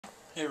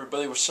Hey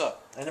everybody, what's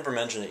up? I never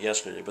mentioned it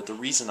yesterday, but the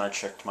reason I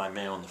checked my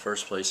mail in the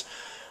first place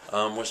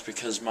was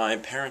because my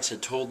parents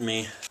had told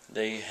me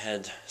they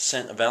had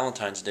sent a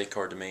Valentine's Day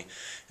card to me,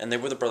 and they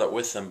would have brought it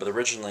with them, but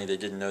originally they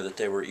didn't know that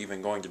they were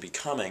even going to be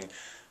coming,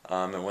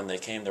 and when they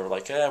came they were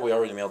like, we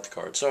already mailed the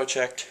card. So I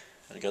checked,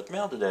 and I got the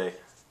mail today.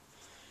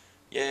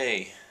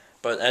 Yay!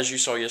 But as you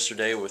saw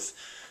yesterday with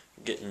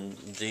getting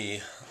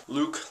the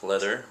Luke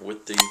letter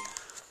with the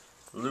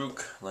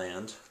Luke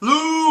land.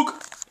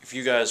 Luke! If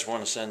you guys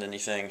want to send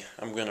anything,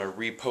 I'm going to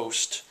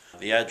repost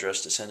the address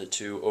to send it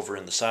to over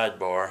in the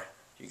sidebar.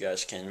 You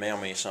guys can mail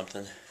me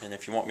something, and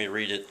if you want me to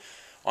read it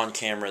on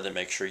camera, then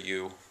make sure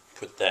you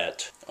put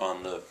that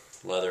on the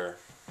letter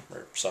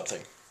or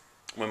something.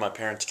 When my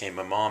parents came,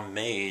 my mom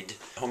made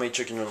homemade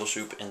chicken noodle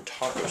soup and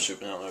taco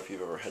soup. And I don't know if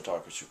you've ever had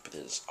taco soup, but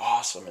it is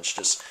awesome. It's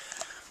just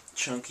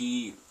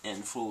chunky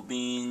and full of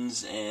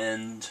beans,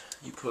 and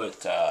you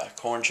put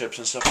corn chips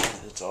and stuff in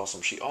it. It's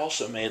awesome. She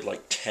also made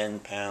like 10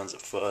 pounds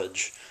of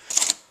fudge.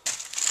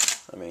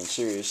 I mean,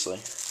 seriously.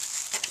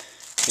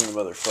 Peanut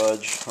butter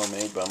fudge,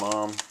 homemade by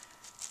Mom.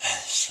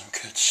 Some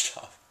good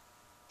stuff.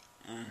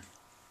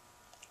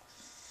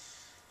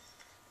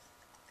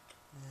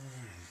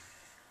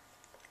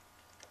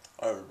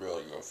 I would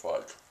really go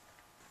fudge.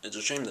 It's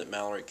a shame that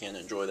Mallory can't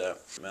enjoy that.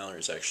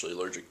 Mallory's actually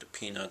allergic to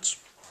peanuts.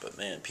 But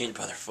man, peanut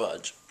butter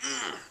fudge.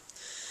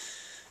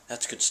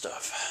 That's good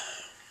stuff.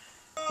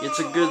 It's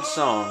a good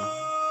song.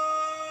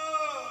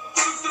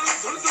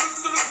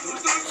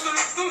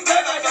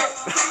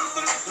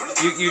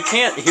 You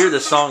can't hear the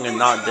song and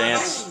not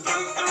dance.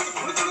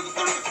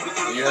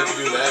 You have to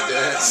do that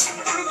dance.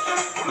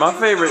 My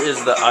favorite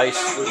is the Ice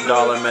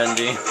Dollar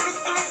Mendy.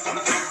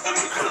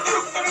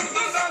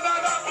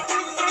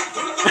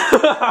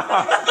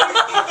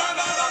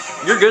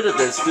 You're good at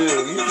this too.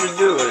 You should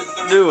do it.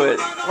 Do it.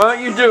 Why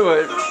don't you do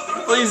it?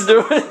 Please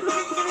do it.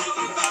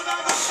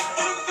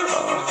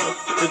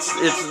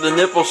 It's the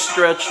nipple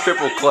stretch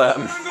triple clap.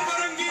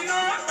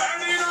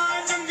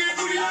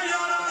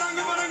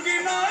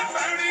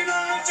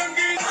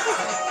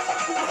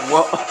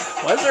 Well,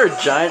 why is there a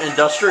giant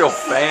industrial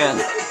fan?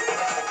 This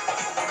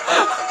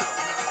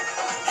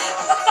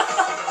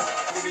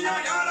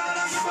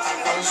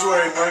is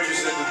where he merges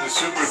into the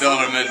Super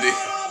Dollar Mendy.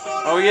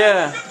 Oh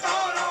yeah.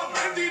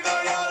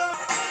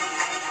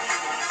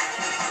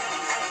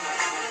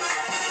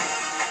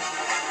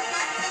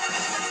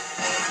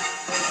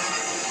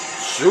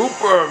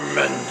 Super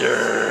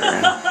Mender.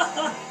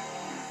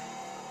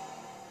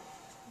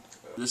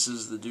 This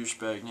is the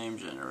douchebag name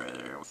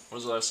generator. What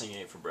was the last thing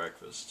you ate for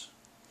breakfast?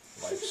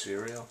 Life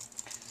cereal.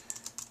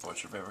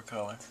 What's your favorite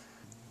color?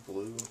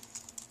 Blue.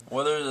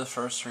 What are the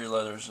first 3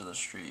 letters of the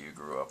street you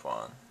grew up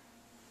on?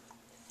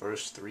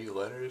 First 3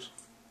 letters?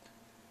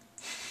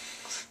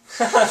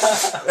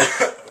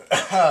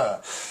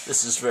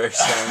 This is very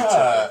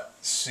scientific.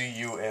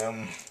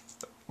 C-U-M.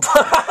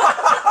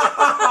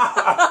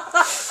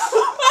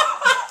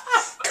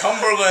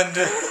 Cumberland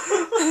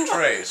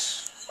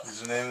Trace is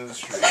the name of the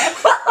street.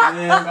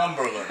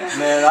 Cumberland.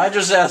 Man, I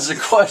just asked the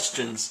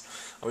questions.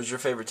 What was your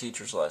favorite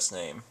teacher's last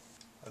name?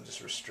 I'll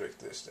just restrict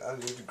this. I'll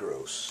do the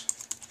gross.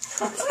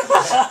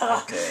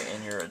 Okay,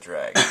 and you're a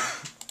dragon.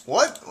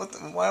 What?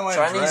 Why am I a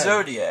Chinese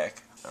dragon?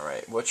 zodiac.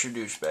 Alright, what's your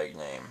douchebag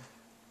name?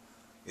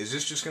 Is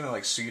this just gonna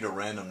like seed a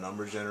random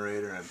number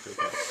generator and pick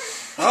up?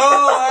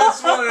 Oh,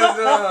 that's what it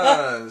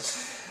does.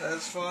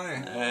 That's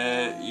funny.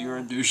 You're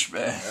a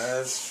douchebag.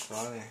 That's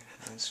funny.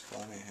 That's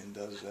funny. It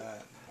does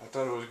that. I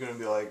thought it was gonna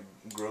be like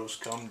gross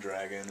cum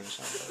dragon or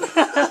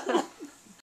something.